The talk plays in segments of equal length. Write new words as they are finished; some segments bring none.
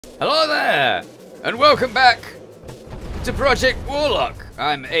Hello there, and welcome back to Project Warlock.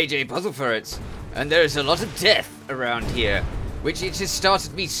 I'm AJ PuzzleFerret, and there's a lot of death around here, which it has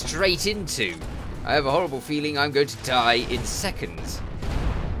started me straight into. I have a horrible feeling I'm going to die in seconds.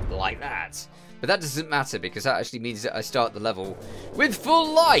 Like that. But that doesn't matter, because that actually means that I start the level with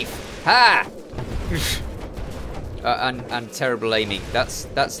full life. Ha! And terrible aiming.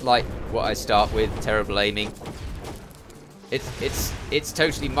 That's like what I start with, terrible aiming. It's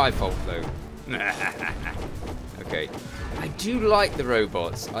totally my fault though. Okay. I do like the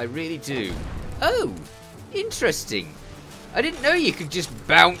robots. I really do. Oh, interesting. I didn't know you could just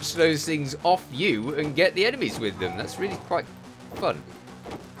bounce those things off you and get the enemies with them. That's really quite fun.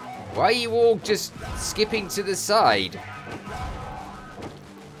 Why are you all just skipping to the side?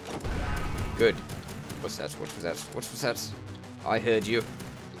 Good. What's that? What was that? What was that? I heard you.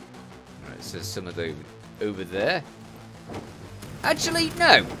 Alright, so some of those over there. Actually,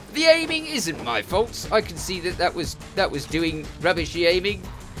 no. The aiming isn't my fault. I can see that was doing rubbishy aiming.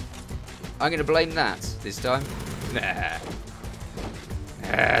 I'm going to blame that this time. Nah.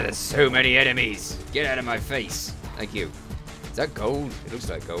 There's so many enemies. Get out of my face. Thank you. Is that gold? It looks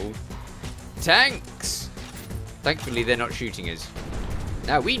like gold. Tanks! Thankfully, they're not shooting us.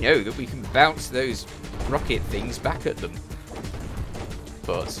 Now, we know that we can bounce those rocket things back at them.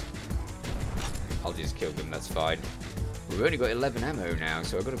 But I'll just kill them, that's fine. We've only got 11 ammo now,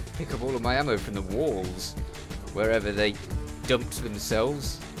 so I've got to pick up all of my ammo from the walls. Wherever they dumped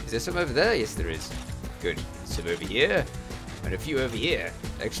themselves. Is there some over there? Yes, there is. Good. Some over here. And a few over here.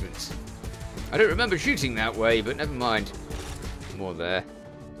 Excellent. I don't remember shooting that way, but never mind. More there.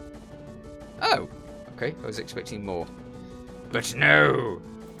 Oh! Okay, I was expecting more. But no!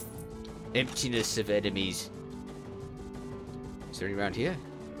 Emptiness of enemies. Is there any around here?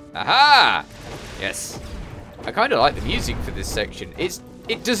 Aha! Yes. I kind of like the music for this section. It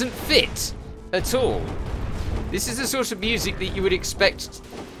doesn't fit at all. This is the sort of music that you would expect,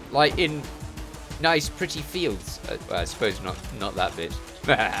 like, in nice, pretty fields. Well, I suppose not that bit.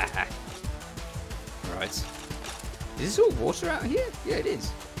 Right. Is this all water out here? Yeah, it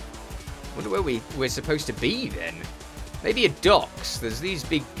is. Wonder where we're supposed to be then. Maybe a docks. There's these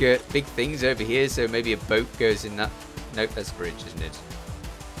big things over here, so maybe a boat goes in that. Nope, that's a bridge, isn't it?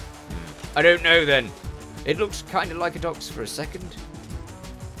 I don't know then. It looks kind of like a docks for a second.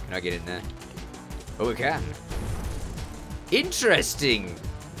 Can I get in there? Oh, we can. Interesting.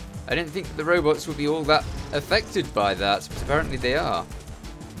 I didn't think that the robots would be all that affected by that, but apparently they are.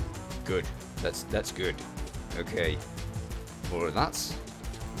 Good. That's good. Okay. More of that.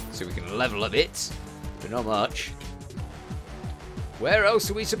 So we can level a bit, but not much. Where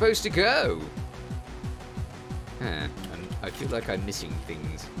else are we supposed to go? And I feel like I'm missing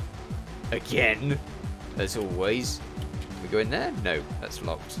things. Again. As always. We go in there? No, that's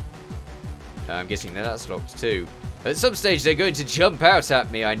locked. I'm guessing that that's locked too. At some stage they're going to jump out at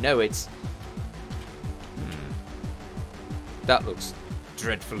me, I know it. That looks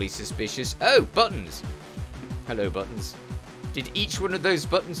dreadfully suspicious. Oh, buttons! Hello, buttons. Did each one of those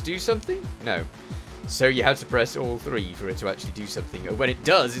buttons do something? No. So you have to press all three for it to actually do something. And when it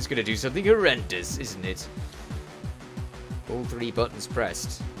does, it's going to do something horrendous, isn't it? All three buttons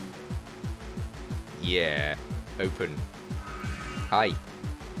pressed. Yeah. Open. Hi.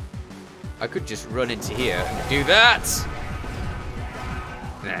 I could just run into here and do that!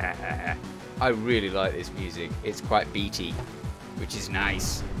 I really like this music. It's quite beaty, which is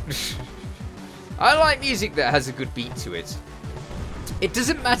nice. I like music that has a good beat to it. It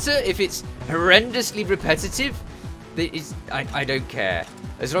doesn't matter if it's horrendously repetitive. I don't care.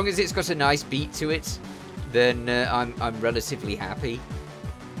 As long as it's got a nice beat to it, then I'm relatively happy.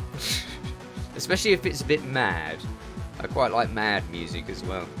 Especially if it's a bit mad. I quite like mad music as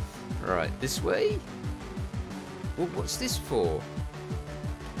well. Right, this way? Well, what's this for?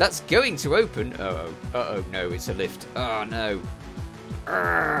 That's going to open. Uh-oh. Uh-oh, no, it's a lift. Oh, no.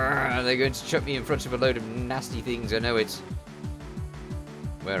 They're going to chuck me in front of a load of nasty things. I know it.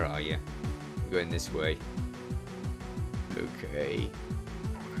 Where are you? I'm going this way. Okay.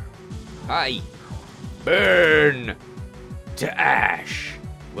 Hi. Burn to ash.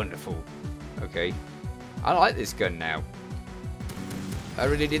 Wonderful. Okay. I like this gun now. I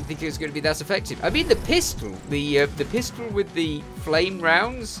really didn't think it was going to be that effective. I mean, the pistol, the pistol with the flame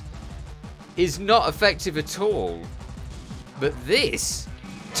rounds is not effective at all. But this,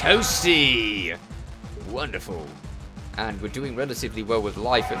 toasty. Wonderful. And we're doing relatively well with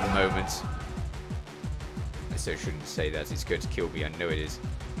life at the moment. I so shouldn't say that. It's going to kill me. I know it is.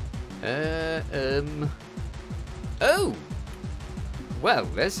 Oh! Well,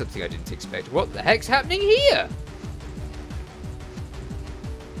 there's something I didn't expect. What the heck's happening here?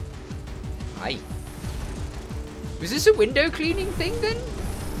 Hi. Was this a window cleaning thing then?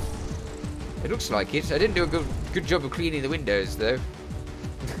 It looks like it. I didn't do a good job of cleaning the windows though.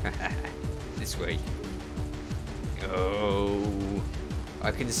 This way. Oh, I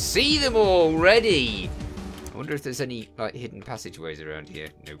can see them already. I wonder if there's any like hidden passageways around here.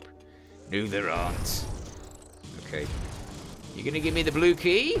 Nope. No, there aren't. Okay. You gonna give me the blue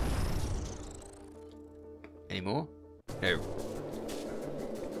key? Any more? No.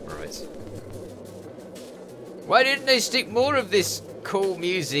 Right. Why didn't they stick more of this cool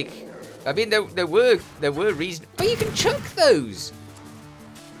music? I mean, there were reasons. Oh, you can chuck those.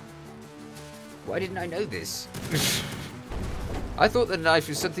 Why didn't I know this? I thought the knife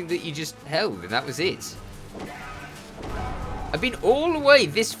was something that you just held and that was it. I've been all the way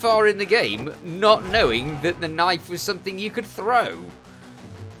this far in the game not knowing that the knife was something you could throw.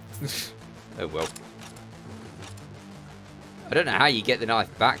 Oh well. I don't know how you get the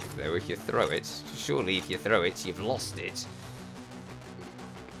knife back though if you throw it. Surely if you throw it, you've lost it.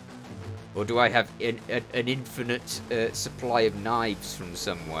 Or do I have an infinite supply of knives from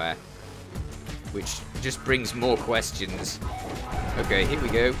somewhere? Which just brings more questions. Okay, here we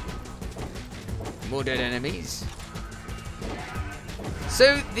go. More dead enemies.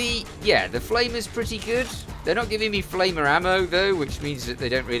 So the flamer's pretty good. They're not giving me flamer ammo though, which means that they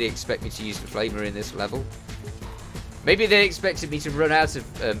don't really expect me to use the flamer in this level. Maybe they expected me to run out of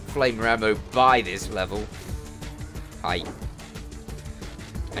flamer ammo by this level. Hi.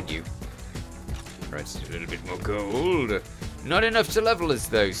 And you. Right, a little bit more gold. Not enough to level us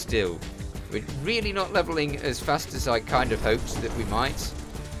though still. We're really not leveling as fast as I kind of hoped that we might.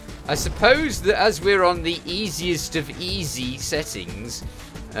 I suppose that as we're on the easiest of easy settings,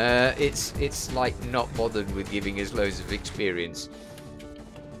 it's like not bothered with giving us loads of experience.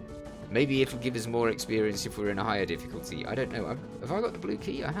 Maybe it'll give us more experience if we're in a higher difficulty. I don't know. Have I got the blue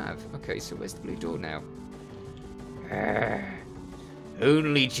key? I have. Okay, so where's the blue door now?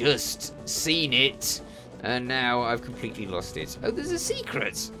 Only just seen it, and now I've completely lost it. Oh, there's a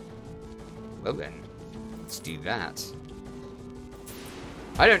secret! Well then, let's do that.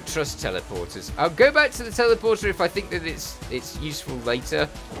 I don't trust teleporters. I'll go back to the teleporter if I think that it's useful later.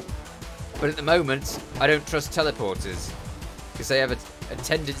 But at the moment, I don't trust teleporters. Because they have a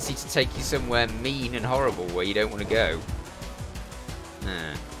tendency to take you somewhere mean and horrible where you don't want to go.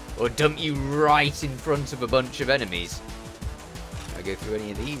 Or dump you right in front of a bunch of enemies. Can I go through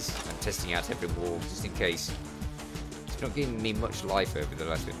any of these? I'm testing out every wall just in case. It's not giving me much life over the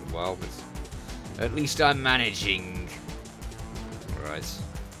last little while, but at least I'm managing. Right.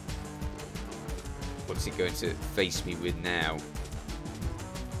 What's it going to face me with now?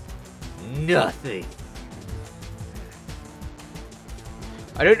 Nothing.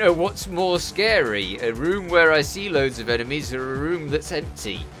 I don't know what's more scary, a room where I see loads of enemies or a room that's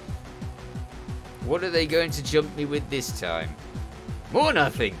empty. What are they going to jump me with this time? More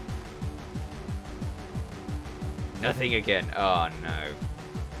nothing. Nothing again. Oh no.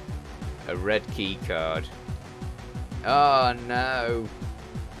 A red key card. Oh no.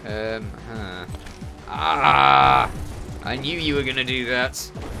 I knew you were gonna do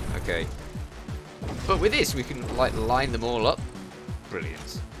that. Okay. But with this we can like line them all up.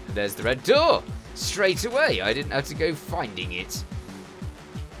 Brilliant. And there's the red door. Straight away. I didn't have to go finding it.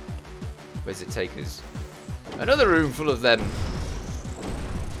 Where's it take us? Another room full of them.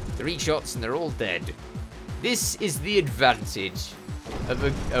 3 shots and they're all dead. This is the advantage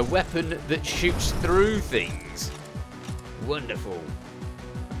of a weapon that shoots through things. Wonderful.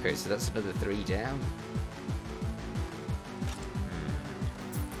 Okay, so that's another 3 down.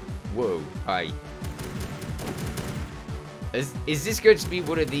 Whoa, hi. Is this going to be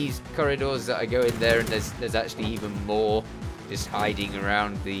one of these corridors that I go in there and there's actually even more just hiding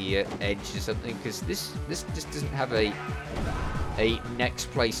around the edge or something? Because this just doesn't have a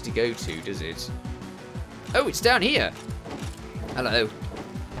next place to go to, does it? Oh, it's down here. Hello.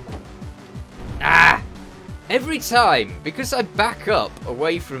 Ah! Every time, because I back up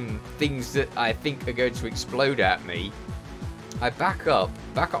away from things that I think are going to explode at me, I back off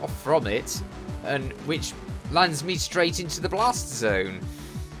from it, and which lands me straight into the blast zone.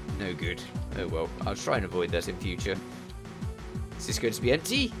 No good. Oh well, I'll try and avoid that in future. Is this going to be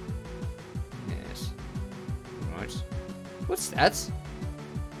empty? Yes. Right. What's that?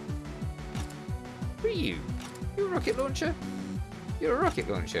 Who are you? You're a rocket launcher? You're a rocket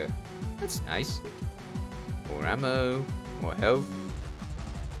launcher. That's nice. More ammo. More health.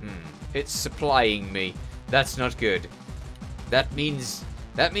 It's supplying me. That's not good. That means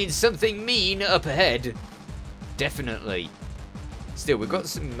something mean up ahead. Definitely. Still, we've got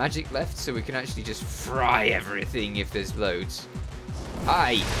some magic left, so we can actually just fry everything if there's loads.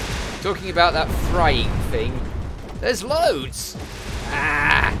 Hi! Talking about that frying thing. There's loads.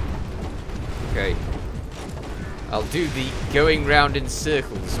 Ah. Okay. I'll do the going round in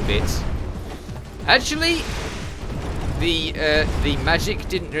circles bit. Actually, the magic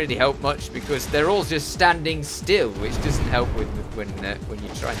didn't really help much because they're all just standing still, which doesn't help with when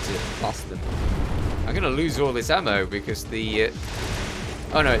you're trying to blast them. I'm gonna lose all this ammo because the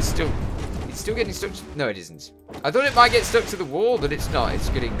oh no, it's still getting stuck. No, it isn't. I thought it might get stuck to the wall, but it's not.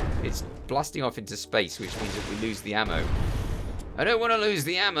 It's blasting off into space, which means that we lose the ammo. I don't want to lose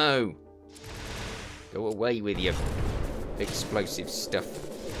the ammo. Go away with your explosive stuff.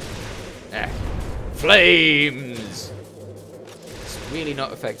 Ah. Flames! It's really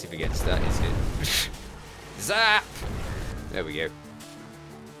not effective against that, is it? Zap! There we go.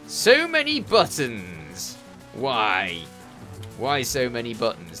 So many buttons! Why? Why so many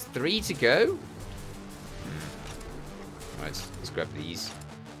buttons? 3 to go? Right, let's grab these.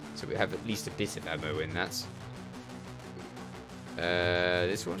 So we have at least a bit of ammo in that.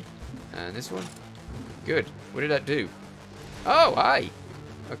 This one. And this one. Good. What did that do? Oh, hi!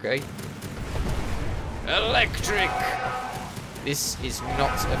 Okay. Electric! This is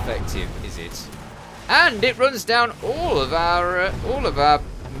not effective, is it? And it runs down all of our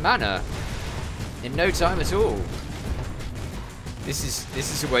mana in no time at all. This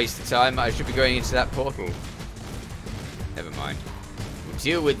is a waste of time. I should be going into that portal. Never mind. We'll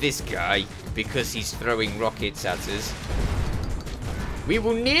deal with this guy because he's throwing rockets at us. We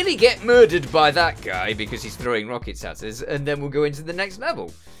will nearly get murdered by that guy because he's throwing rockets at us, and then we'll go into the next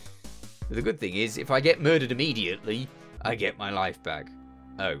level. But the good thing is, if I get murdered immediately, I get my life back.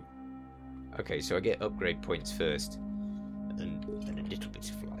 Oh. Okay, so I get upgrade points first. And a little bit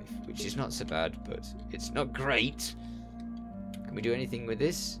of life, which is not so bad, but it's not great. Can we do anything with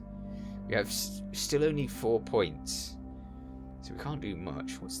this? We have still only 4 points. So we can't do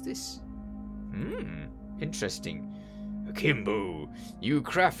much. What's this? Interesting. Akimbo, you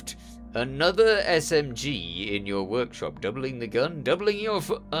craft another SMG in your workshop, doubling the gun, doubling your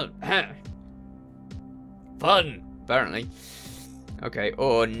fun, apparently. Okay,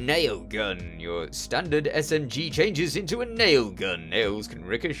 or nail gun. Your standard SMG changes into a nail gun. Nails can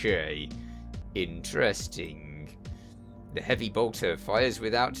ricochet. Interesting. The heavy bolter fires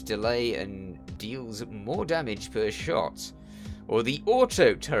without delay and deals more damage per shot. Or the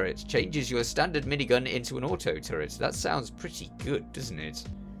auto turret changes your standard minigun into an auto turret. That sounds pretty good, doesn't it?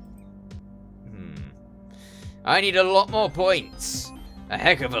 I need a lot more points. A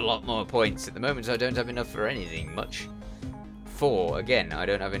heck of a lot more points. At the moment, I don't have enough for anything much. 4. Again, I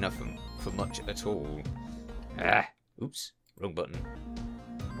don't have enough for much at all. Ah, oops. Wrong button.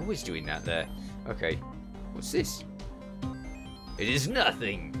 I'm always doing that there. Okay. What's this? It is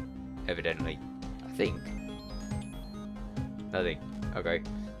nothing. Evidently. I think. Nothing. Okay.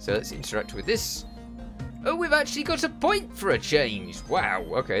 So let's interact with this. Oh, we've actually got a point for a change. Wow.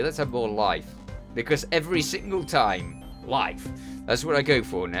 Okay, let's have more life. Because every single time, life. That's what I go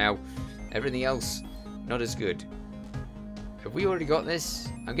for now. Everything else, not as good. Have we already got this?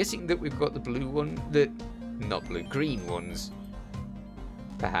 I'm guessing that we've got the blue one. Not blue, green ones.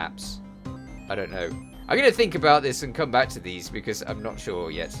 Perhaps. I don't know. I'm going to think about this and come back to these because I'm not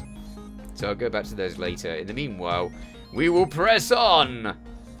sure yet. So I'll go back to those later. In the meanwhile, we will press on.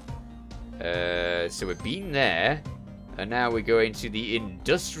 So we've been there. And now we're going to the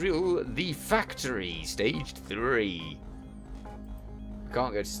the factory, stage 3. We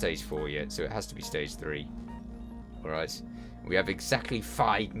can't go to stage 4 yet, so it has to be stage 3. Alright. We have exactly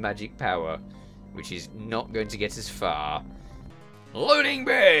 5 magic power, which is not going to get us far. Loading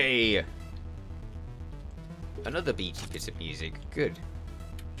bay! Another beachy bit of music. Good.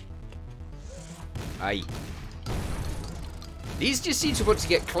 Aye. These just seem to want to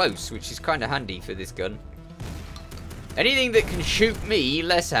get close, which is kind of handy for this gun. Anything that can shoot me,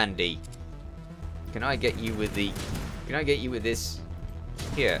 less handy. Can I get you with the... Can I get you with this?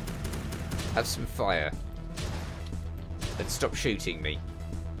 Here. Have some fire. And stop shooting me.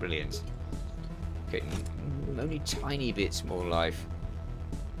 Brilliant. Okay, only tiny bits more life.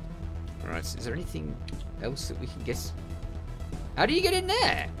 Alright, so is there anything else that we can get? How do you get in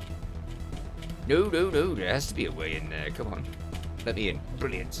there? No, there has to be a way in there. Come on. Let me in.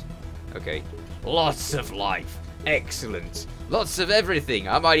 Brilliant. Okay. Lots of life. Excellent. Lots of everything.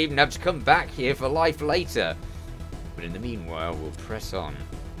 I might even have to come back here for life later. But in the meanwhile, we'll press on.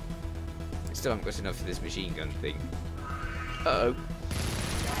 I still haven't got enough for this machine gun thing. Uh-oh.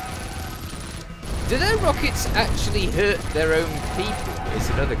 Do their rockets actually hurt their own people? Is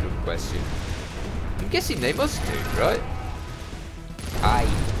another good question. I'm guessing they must do, right? Aye.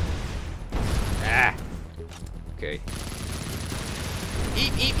 Ah. Okay.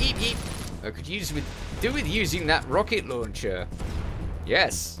 eep, eep, eep, eep. I could do with using that rocket launcher.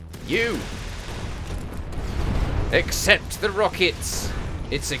 Yes, you. Accept the rockets.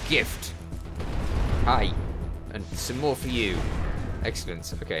 It's a gift. Hi. And some more for you.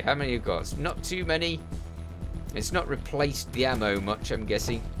 Excellent. Okay, how many you got? Not too many. It's not replaced the ammo much, I'm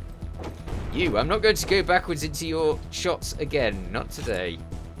guessing. You, I'm not going to go backwards into your shots again. Not today.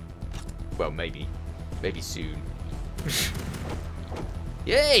 Well, maybe. Maybe soon.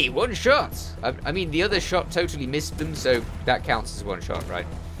 Yay, one shot! I mean, the other shot totally missed them, so that counts as one shot, right?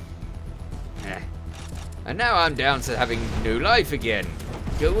 And now I'm down to having no life again.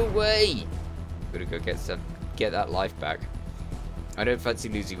 Go away! Gotta go get that life back. I don't fancy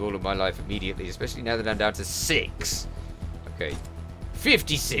losing all of my life immediately, especially now that I'm down to 6. Okay.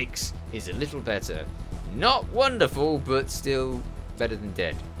 56 is a little better. Not wonderful, but still better than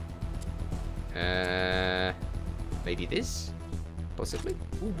dead. Maybe this? Possibly?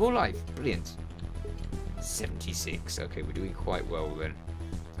 Ooh, more life. Brilliant. 76. Okay, we're doing quite well then.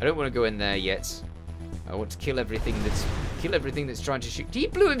 I don't want to go in there yet. I want to kill everything that's trying to shoot. He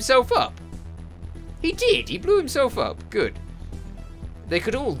blew himself up. He did. He blew himself up. Good. They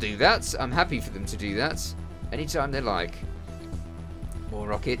could all do that. I'm happy for them to do that. Anytime they like. More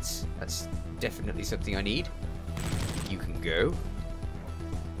rockets. That's definitely something I need. You can go.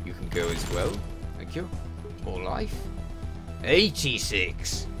 You can go as well. Thank you. More life.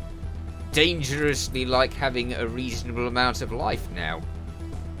 86. Dangerously like having a reasonable amount of life now.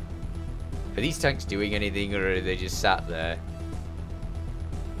 Are these tanks doing anything, or are they just sat there?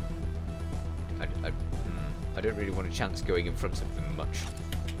 I don't really want a chance going in front of them much.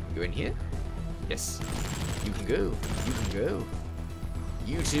 Go in here? Yes. You can go. You can go.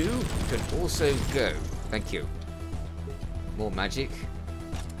 You two can also go. Thank you. More magic.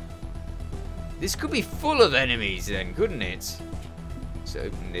 This could be full of enemies then, couldn't it? So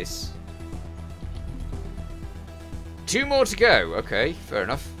open this. 2 more to go. Okay, fair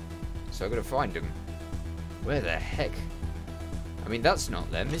enough. So I've got to find them. Where the heck? I mean, that's not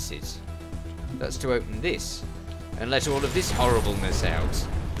them, is it? That's to open this. And let all of this horribleness out.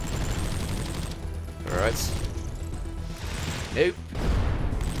 Alright. Nope.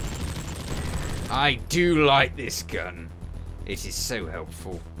 I do like this gun. It is so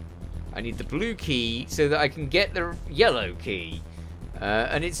helpful. I need the blue key so that I can get the yellow key.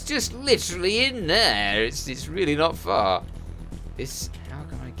 And it's just literally in there. It's really not far. How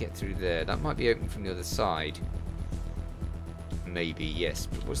can I get through there? That might be open from the other side. Maybe, yes.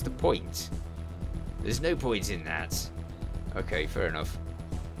 But what's the point? There's no point in that. Okay, fair enough.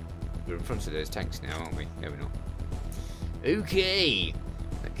 We're in front of those tanks now, aren't we? No, we're not. Okay.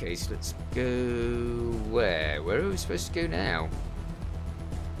 Okay, so let's go... Where? Where are we supposed to go now?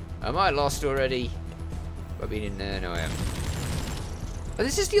 Am I lost already? Have I been in there? No, I haven't. Oh,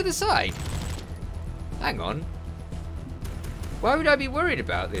 this is the other side. Hang on. Why would I be worried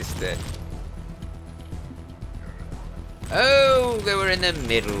about this then? Oh, they were in the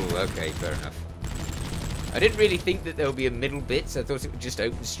middle. Okay, fair enough. I didn't really think that there would be a middle bit, so I thought it would just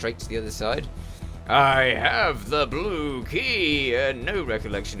open straight to the other side. I have the blue key. No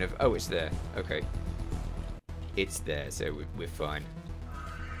recollection of... Oh, it's there. Okay. It's there, so we're fine.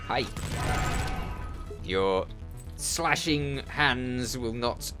 Hi. Your slashing hands will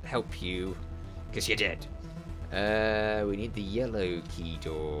not help you, because you're dead. We need the yellow key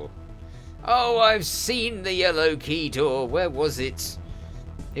door. Oh, I've seen the yellow key door. Where was it?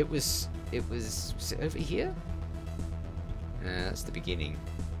 It was it over here? That's the beginning.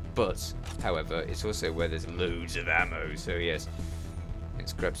 But, however, it's also where there's loads of ammo. So yes,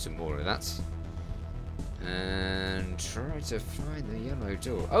 let's grab some more of that. And try to find the yellow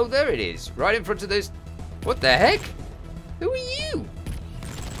door. Oh, there it is. Right in front of those... What the heck? Who are you?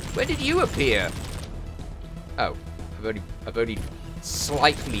 Where did you appear? Oh, I've only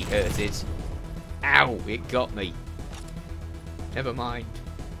slightly hurt it. Ow, it got me. Never mind.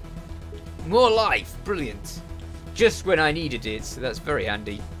 More life. Brilliant. Just when I needed it, so that's very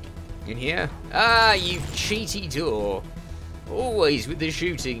handy. In here? Ah, you cheaty door. Always with the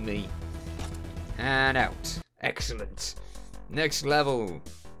shooting me. And out. Excellent. Next level.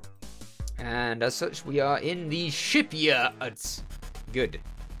 And as such, we are in the shipyards. Good.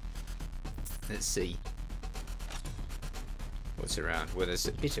 Let's see. What's around? Well, there's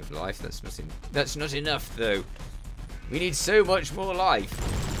a bit of life. That's not enough, though. We need so much more life.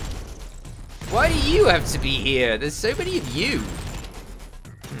 Why do you have to be here? There's so many of you.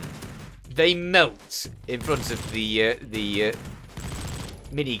 They melt in front of the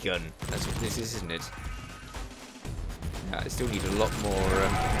minigun. That's what this is, isn't it? I still need a lot more...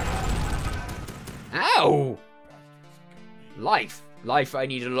 Ow! Life. Life I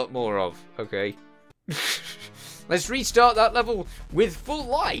need a lot more of. Okay. Let's restart that level with full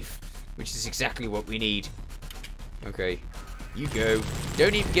life, which is exactly what we need. Okay. You go.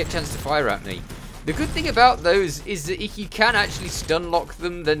 Don't even get a chance to fire at me. The good thing about those is that if you can actually stun lock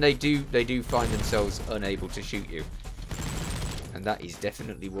them, then they do find themselves unable to shoot you. And that is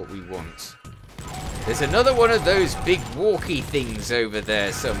definitely what we want. There's another one of those big walkie things over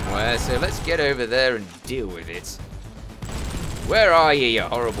there somewhere, so let's get over there and deal with it. Where are you, you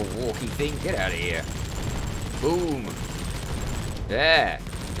horrible walkie thing? Get out of here. Boom. There.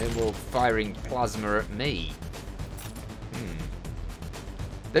 No more firing plasma at me.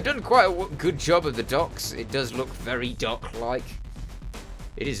 They've done quite a good job of the docks. It does look very dock-like.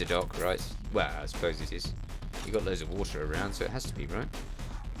 It is a dock, right? Well, I suppose it is. You've got loads of water around, so it has to be, right?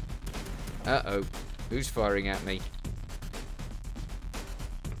 Uh-oh. Who's firing at me?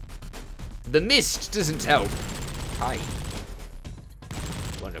 The mist doesn't help. Hi.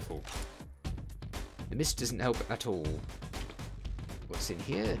 Wonderful. The mist doesn't help at all. What's in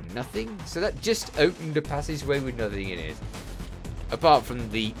here? Nothing? So that just opened a passageway with nothing in it. Apart from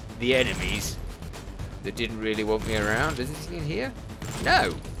the enemies that didn't really want me around. Is anything in here?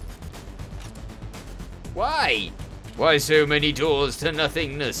 No. Why? Why so many doors to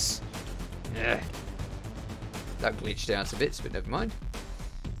nothingness? Ugh. That glitched out a bit, but never mind.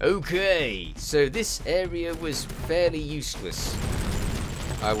 Okay, so this area was fairly useless.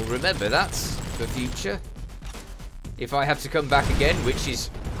 I will remember that for future. If I have to come back again, which is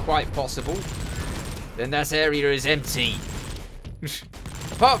quite possible, then that area is empty.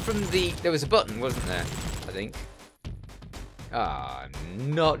 Apart from there was a button, wasn't there? I think. Ah,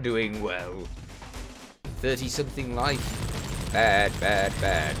 I'm not doing well. 30-something life. Bad, bad,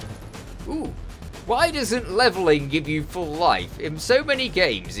 bad. Ooh. Why doesn't leveling give you full life? In so many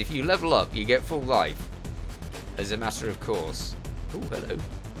games, if you level up, you get full life. As a matter of course. Oh, hello.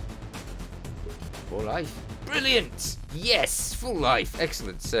 Full life. Brilliant! Yes! Full life.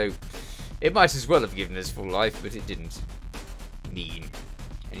 Excellent. So, it might as well have given us full life, but it didn't. Mean.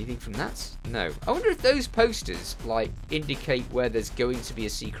 Anything from that? No. I wonder if those posters, like, indicate where there's going to be a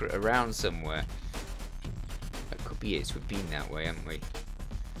secret around somewhere. That could be it. We've been that way, haven't we?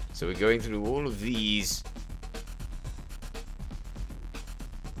 So we're going through all of these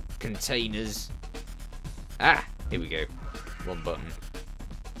containers. Ah! Here we go. One button.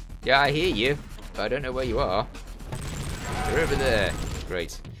 Yeah, I hear you, but I don't know where you are. You're over there.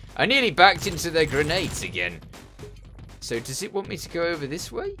 Great. I nearly backed into the grenades again. So does it want me to go over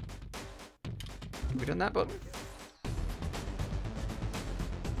this way? Have we done that button?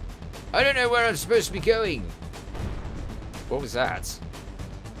 I don't know where I'm supposed to be going. What was that?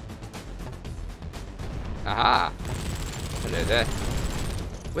 Aha. Hello there.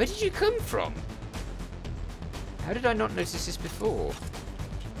 Where did you come from? How did I not notice this before?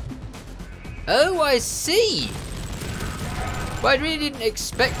 Oh, I see. But I really didn't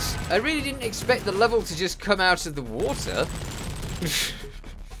expect the level to just come out of the water.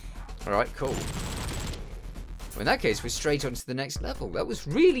 Alright, cool. Well, in that case, we're straight on to the next level. That was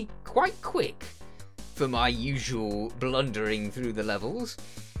really quite quick for my usual blundering through the levels.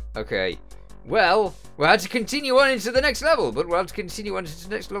 Okay. Well, we'll have to continue on into the next level, but we'll have to continue on into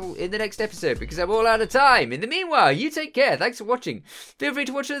the next level in the next episode because I'm all out of time. In the meanwhile, you take care. Thanks for watching. Feel free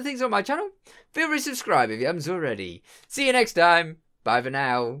to watch other things on my channel. Feel free to subscribe if you haven't already. See you next time. Bye for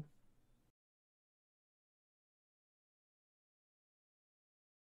now.